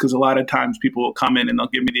idea is, because a lot of times people will come in and they'll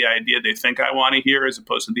give me the idea they think I want to hear as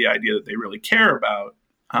opposed to the idea that they really care about.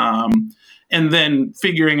 And then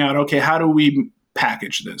figuring out, how do we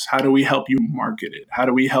package this? How do we help you market it? How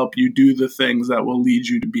do we help you do the things that will lead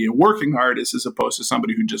you to be a working artist as opposed to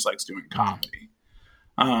somebody who just likes doing comedy?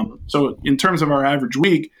 So in terms of our average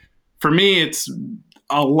week, for me, it's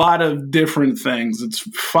a lot of different things. It's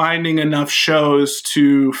finding enough shows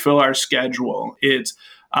to fill our schedule. It's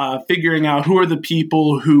figuring out who are the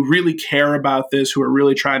people who really care about this, who are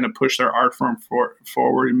really trying to push their art form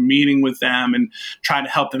forward, and meeting with them and trying to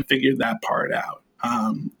help them figure that part out.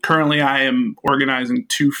 Currently, I am organizing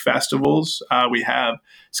 2 festivals. We have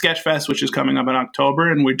Sketchfest, which is coming up in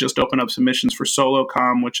October, and we just opened up submissions for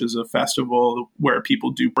SoloCom, which is a festival where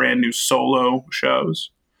people do brand new solo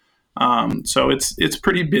shows. So it's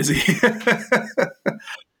pretty busy.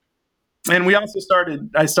 And we also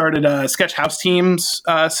I started a Sketch House Teams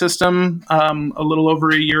system a little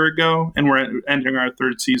over a year ago, and we're entering our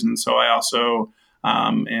 3rd season. So I also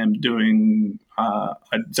am doing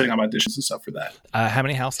setting up auditions and stuff for that. How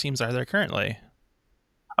many house teams are there currently?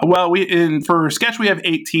 Well, for Sketch we have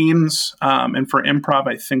 8 teams, and for improv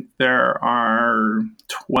I think there are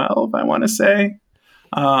 12. I want to say.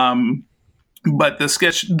 But the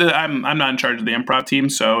sketch, I'm not in charge of the improv team,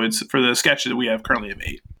 so it's for the sketch that we have currently have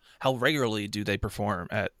 8. How regularly do they perform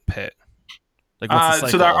at Pitt? Like, what's the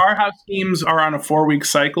cycle? So our house teams are on a 4-week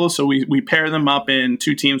cycle. So we pair them up in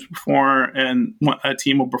 2 teams before, and a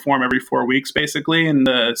team will perform every 4 weeks, basically. And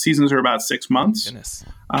the seasons are about 6 months. Goodness.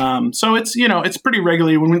 So it's pretty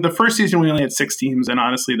regularly. When the first season we only had 6 teams, and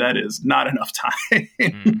honestly, that is not enough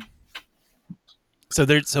time. So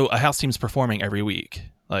a house team's performing every week,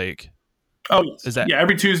 like. Oh, yes. Is that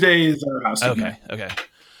every Tuesday is our house team. Okay.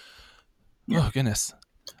 Yeah. Oh goodness.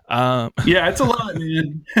 Yeah, it's a lot,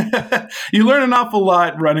 man. You learn an awful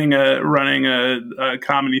lot running a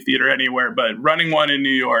comedy theater anywhere, but running one in New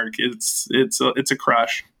York, it's a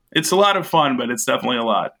crush. It's a lot of fun, but it's definitely a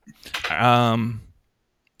lot.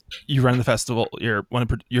 You run the festival. You're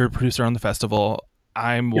a producer on the festival.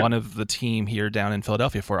 I'm one of the team here down in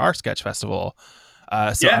Philadelphia for our sketch festival.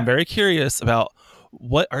 So I'm very curious about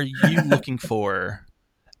what are you looking for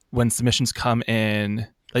when submissions come in?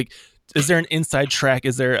 Like, is there an inside track?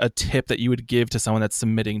 Is there a tip that you would give to someone that's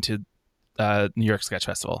submitting to New York Sketch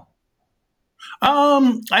Festival?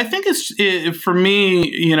 I think for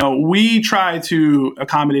me, we try to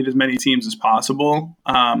accommodate as many teams as possible.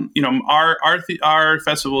 Our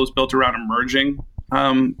festival is built around emerging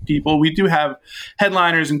people. We do have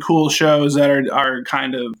headliners and cool shows that are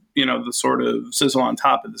kind of, the sort of sizzle on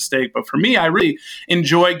top of the steak. But for me, I really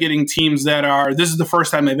enjoy getting teams this is the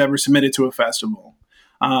first time they've ever submitted to a festival,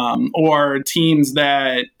 or teams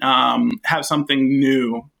that have something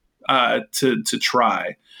new to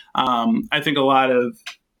try. I think a lot of,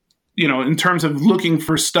 in terms of looking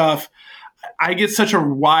for stuff, I get such a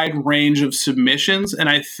wide range of submissions, and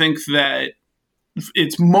I think that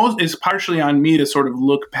it's partially on me to sort of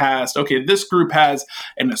look past, okay, this group has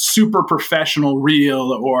a super professional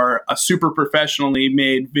reel or a super professionally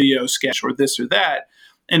made video sketch or this or that.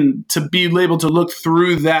 And to be able to look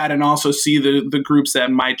through that and also see the groups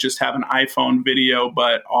that might just have an iPhone video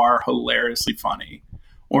but are hilariously funny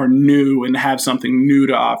or new and have something new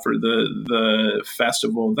to offer the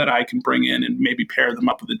festival that I can bring in and maybe pair them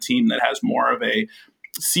up with a team that has more of a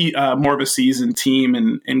seasoned team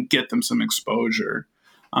and get them some exposure.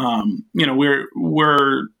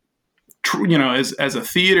 We're as a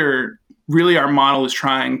theater, really our model is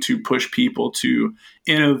trying to push people to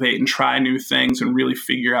innovate and try new things and really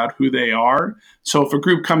figure out who they are. So if a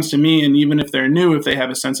group comes to me, and even if they're new, if they have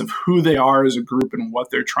a sense of who they are as a group and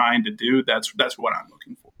what they're trying to do, that's what I'm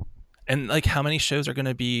looking for. And like, how many shows are going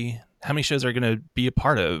to be a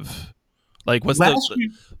part of? Like, what's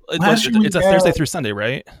it's a Thursday through Sunday,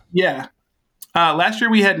 right? Yeah. Last year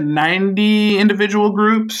we had 90 individual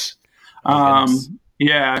groups.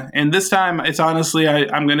 Yeah. And this time it's honestly,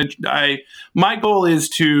 my goal is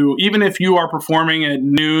to, even if you are performing at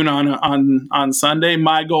noon on Sunday,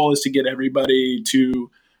 my goal is to get everybody to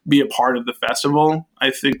be a part of the festival. I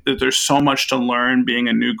think that there's so much to learn being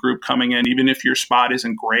a new group coming in, even if your spot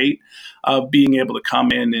isn't great, being able to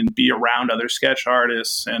come in and be around other sketch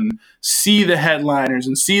artists and see the headliners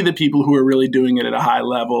and see the people who are really doing it at a high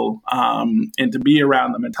level, and to be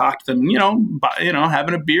around them and talk to them,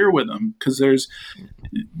 having a beer with them. Because there's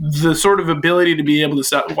the sort of ability to be able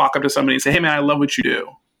to walk up to somebody and say, hey man, I love what you do.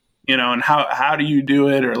 And how do you do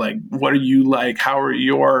it? Or like, what are you like?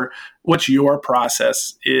 What's your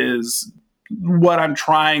process is what I'm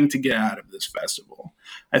trying to get out of this festival.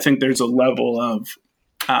 I think there's a level of,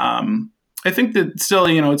 I think that still,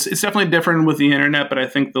 it's definitely different with the internet, but I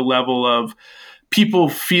think the level of people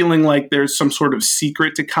feeling like there's some sort of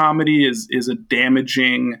secret to comedy is a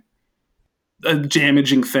damaging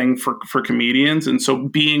thing for comedians. And so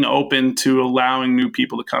being open to allowing new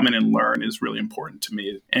people to come in and learn is really important to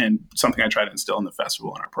me, and something I try to instill in the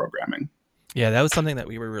festival and our programming. Yeah, that was something that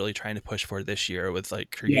we were really trying to push for this year, with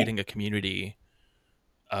like creating a community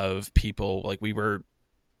of people. Like we were,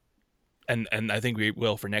 and I think we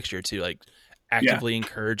will for next year too, like actively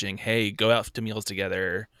encouraging, hey, go out to meals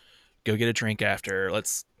together, go get a drink after.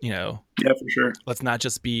 Let's, yeah, for sure. Let's not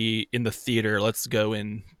just be in the theater. Let's go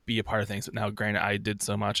and be a part of things. But now, granted, I did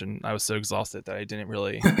so much and I was so exhausted that I didn't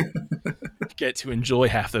really get to enjoy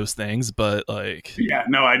half those things. But like, yeah,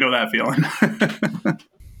 no, I know that feeling.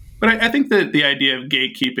 But I think that the idea of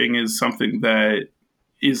gatekeeping is something that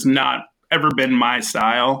is not ever been my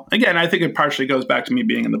style. Again, I think it partially goes back to me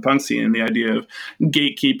being in the punk scene and the idea of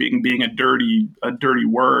gatekeeping being a dirty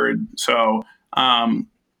word. So,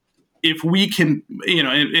 if we can,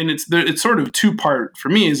 and it's sort of two-part for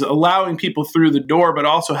me, is allowing people through the door, but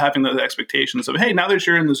also having those expectations of, hey, now that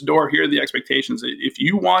you're in this door, here are the expectations. If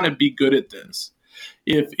you want to be good at this,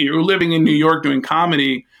 if you're living in New York doing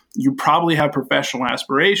comedy, you probably have professional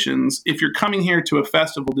aspirations. If you're coming here to a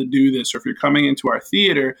festival to do this, or if you're coming into our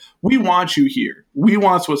theater, we want you here. We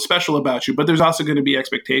want what's special about you, but there's also going to be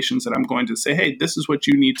expectations that I'm going to say, hey, this is what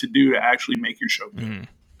you need to do to actually make your show good,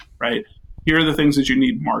 right? Here are the things that you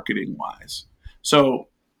need marketing wise. So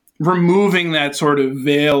removing that sort of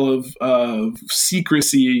veil of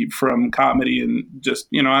secrecy from comedy, and just,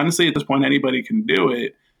 honestly, at this point, anybody can do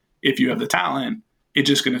it. If you have the talent, it's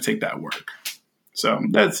just going to take that work. So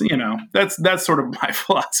that's sort of my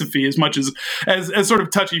philosophy, as much as sort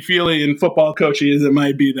of touchy-feely and football coachy as it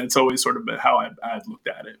might be. That's always sort of how I've looked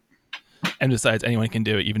at it. And besides, anyone can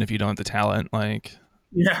do it, even if you don't have the talent. Like,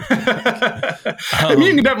 yeah, I mean,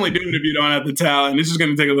 you can definitely do it if you don't have the talent. It's just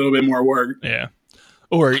going to take a little bit more work. Yeah,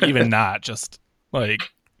 or even not. Just like,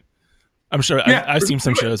 I'm sure I've seen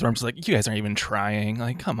some shows where I'm just like, you guys aren't even trying.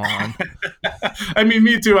 Like, come on. I mean,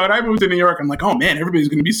 me too. When I moved to New York, I'm like, oh man, everybody's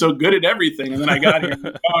going to be so good at everything. And then I got here.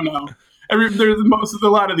 Oh no, a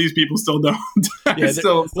lot of these people still don't. Yeah,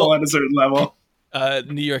 still at a certain level.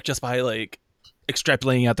 New York, just by like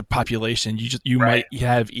extrapolating out the population, you might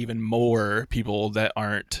have even more people that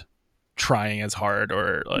aren't trying as hard,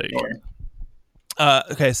 or like. Sure.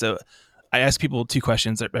 Okay, so I ask people two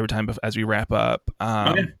questions every time as we wrap up.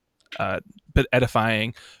 Okay. But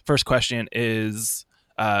edifying. First question is,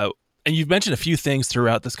 And you've mentioned a few things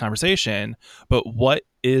throughout this conversation, but what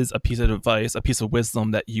is a piece of advice, a piece of wisdom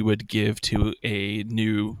that you would give to a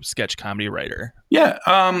new sketch comedy writer? Yeah,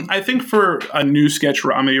 I think for a new sketch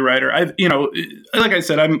comedy writer, like I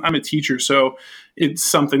said, I'm a teacher, so it's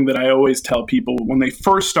something that I always tell people when they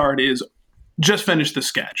first start is just finish the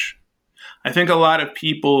sketch. I think a lot of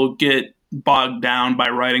people get bogged down by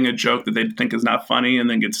writing a joke that they think is not funny and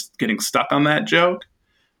then getting stuck on that joke.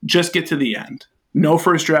 Just get to the end. No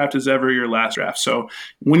first draft is ever your last draft. So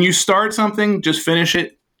when you start something, just finish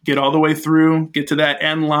it, get all the way through, get to that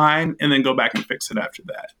end line, and then go back and fix it after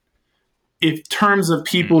that. In terms of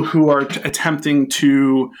people who are attempting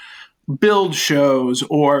to build shows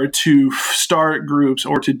or to start groups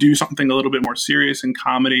or to do something a little bit more serious in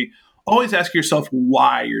comedy, always ask yourself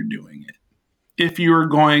why you're doing it. If you're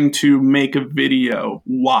going to make a video,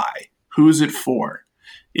 why? Who's it for?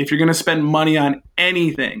 If you're going to spend money on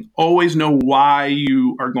anything, always know why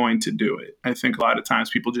you are going to do it. I think a lot of times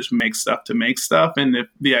people just make stuff to make stuff. And if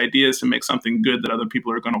the idea is to make something good that other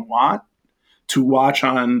people are going to want to watch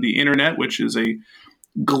on the internet, which is a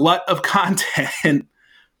glut of content,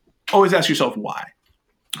 always ask yourself why.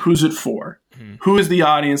 Who's it for? Who is the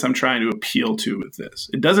audience I'm trying to appeal to with this?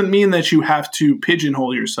 It doesn't mean that you have to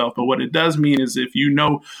pigeonhole yourself, but what it does mean is if you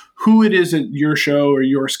know who it is that your show or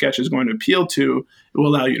your sketch is going to appeal to, it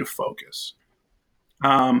will allow you to focus.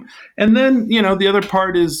 And then, the other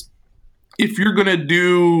part is if you're going to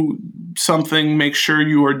do something, make sure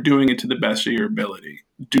you are doing it to the best of your ability.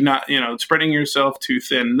 Do not, spreading yourself too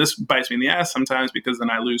thin. This bites me in the ass sometimes because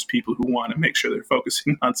then I lose people who want to make sure they're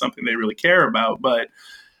focusing on something they really care about. But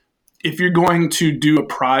if you're going to do a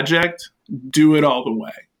project, do it all the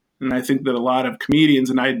way. And I think that a lot of comedians,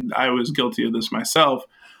 and I was guilty of this myself,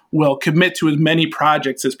 will commit to as many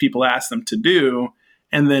projects as people ask them to do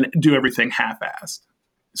and then do everything half-assed.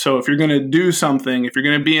 So if you're going to do something, if you're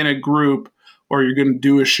going to be in a group or you're going to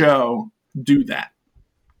do a show, do that.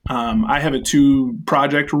 I have a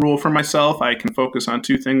 2-project rule for myself. I can focus on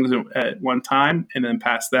 2 things at one time, and then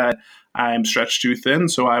past that, I'm stretched too thin.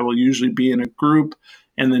 So I will usually be in a group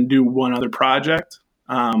and then do one other project.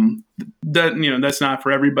 That's not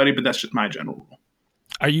for everybody, but that's just my general rule.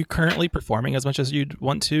 Are you currently performing as much as you'd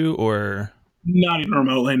want to, or not even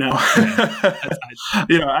remotely? No. I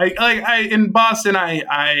in Boston,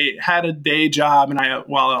 I had a day job, and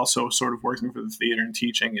while also sort of working for the theater and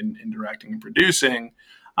teaching and directing and producing.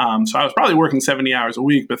 So I was probably working 70 hours a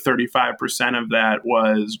week, but 35% of that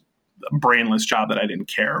was a brainless job that I didn't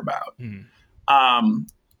care about.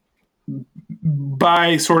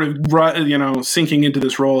 By sort of, sinking into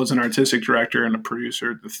this role as an artistic director and a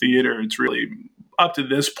producer at the theater, it's really, up to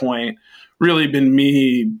this point, really been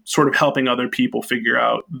me sort of helping other people figure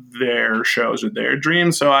out their shows or their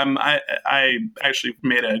dreams. So I actually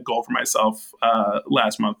made a goal for myself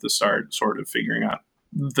last month to start sort of figuring out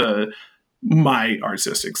my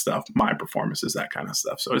artistic stuff, my performances, that kind of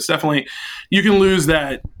stuff. So it's definitely, you can lose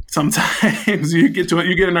that sometimes. You get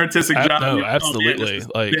an artistic job. No, absolutely.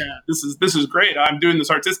 This is great. I'm doing this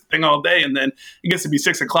artistic thing all day, and then it gets to be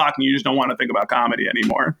 6 o'clock, and you just don't want to think about comedy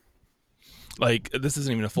anymore. Like, this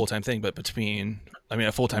isn't even a full-time thing, but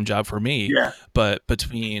a full-time job for me. Yeah. But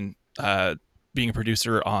between being a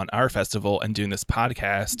producer on our festival and doing this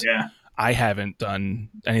podcast, yeah, I haven't done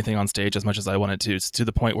anything on stage as much as I wanted to. It's to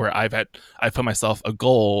the point where I've put myself a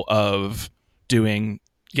goal of getting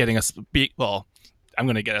a speak. Well, I'm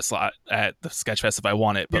going to get a slot at the Sketchfest if I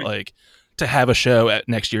want it, but to have a show at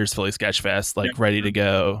next year's Philly Sketchfest, ready to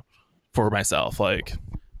go for myself,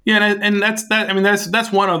 Yeah, and that's that. I mean,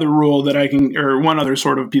 that's one other rule that I can, or one other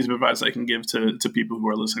sort of piece of advice I can give to people who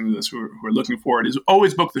are listening to this, who are looking for it, is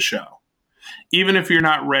always book the show, even if you're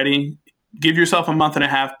not ready. Give yourself a month and a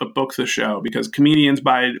half, but book the show, because comedians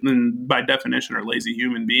by definition are lazy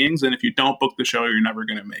human beings. And if you don't book the show, you're never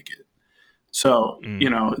going to make it. So,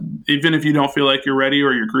 even if you don't feel like you're ready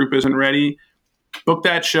or your group isn't ready, book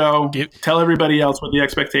that show, tell everybody else what the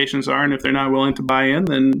expectations are. And if they're not willing to buy in,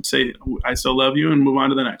 then say, I still love you, and move on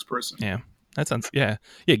to the next person. Yeah. That sounds, yeah.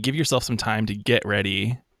 Give yourself some time to get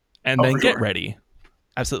ready and then get ready.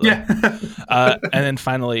 Absolutely. Yeah. And then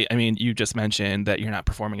finally, you just mentioned that you're not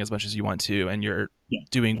performing as much as you want to, and you're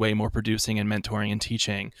doing way more producing and mentoring and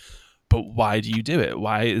teaching. But why do you do it?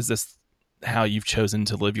 Why is this how you've chosen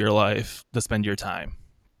to live your life, to spend your time?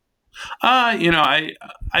 I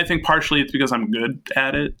think partially it's because I'm good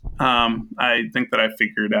at it. I think that I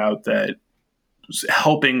figured out that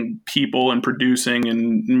helping people and producing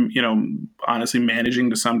and, honestly managing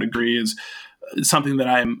to some degree is something that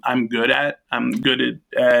I'm good at. I'm good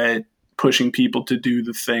at pushing people to do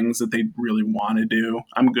the things that they really want to do.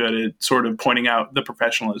 I'm good at sort of pointing out the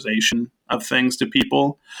professionalization of things to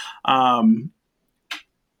people. And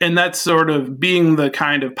that's sort of being the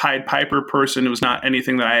kind of Pied Piper person. It was not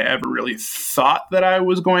anything that I ever really thought that I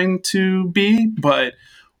was going to be. But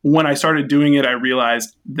when I started doing it, I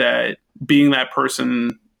realized that being that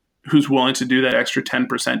person who's willing to do that extra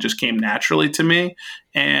 10% just came naturally to me.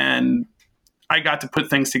 And I got to put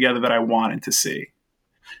things together that I wanted to see.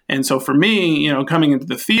 And so for me, you know, coming into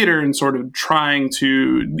the theater and sort of trying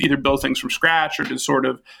to either build things from scratch or to sort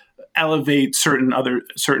of elevate certain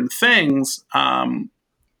things,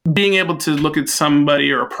 being able to look at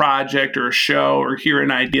somebody or a project or a show or hear an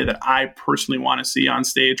idea that I personally want to see on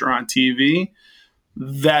stage or on TV,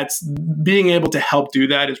 that's being able to help do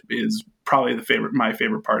that is probably my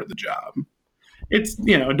favorite part of the job. It's,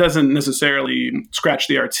 you know, it doesn't necessarily scratch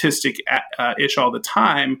the artistic itch all the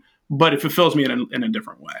time, but it fulfills me in a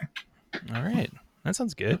different way. All right. That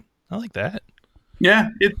sounds good. I like that. Yeah.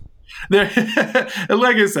 Like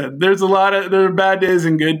I said, there are bad days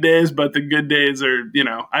and good days, but the good days are, you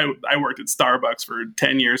know, I worked at Starbucks for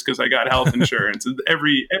 10 years because I got health insurance.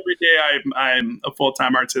 every day I'm a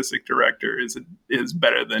full-time artistic director is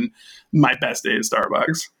better than my best day at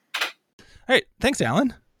Starbucks. All right. Thanks,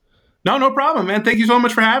 Alan. No problem, man. Thank you so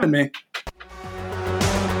much for having me.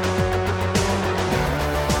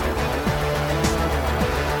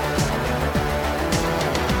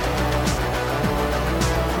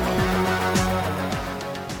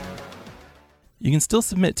 You can still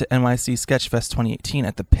submit to NYC Sketchfest 2018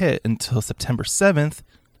 at the Pit until September 7th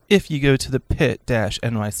if you go to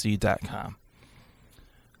thepit-nyc.com.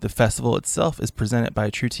 The festival itself is presented by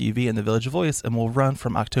True TV and the Village Voice and will run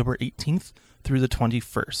from October 18th through the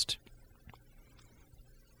 21st.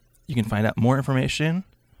 You can find out more information,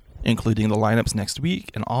 including the lineups next week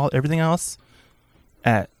and everything else,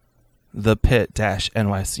 at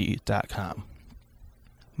thepit-nyc.com.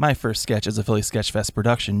 My First Sketch is a Philly Sketchfest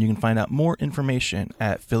production. You can find out more information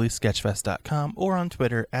at phillysketchfest.com or on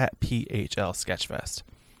Twitter at PHLSketchfest.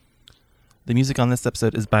 The music on this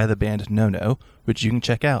episode is by the band No, which you can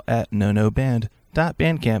check out at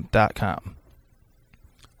nonoband.bandcamp.com.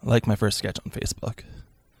 Like My First Sketch on Facebook.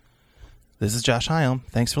 This is Josh Hyam.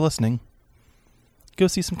 Thanks for listening. Go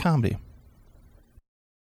see some comedy.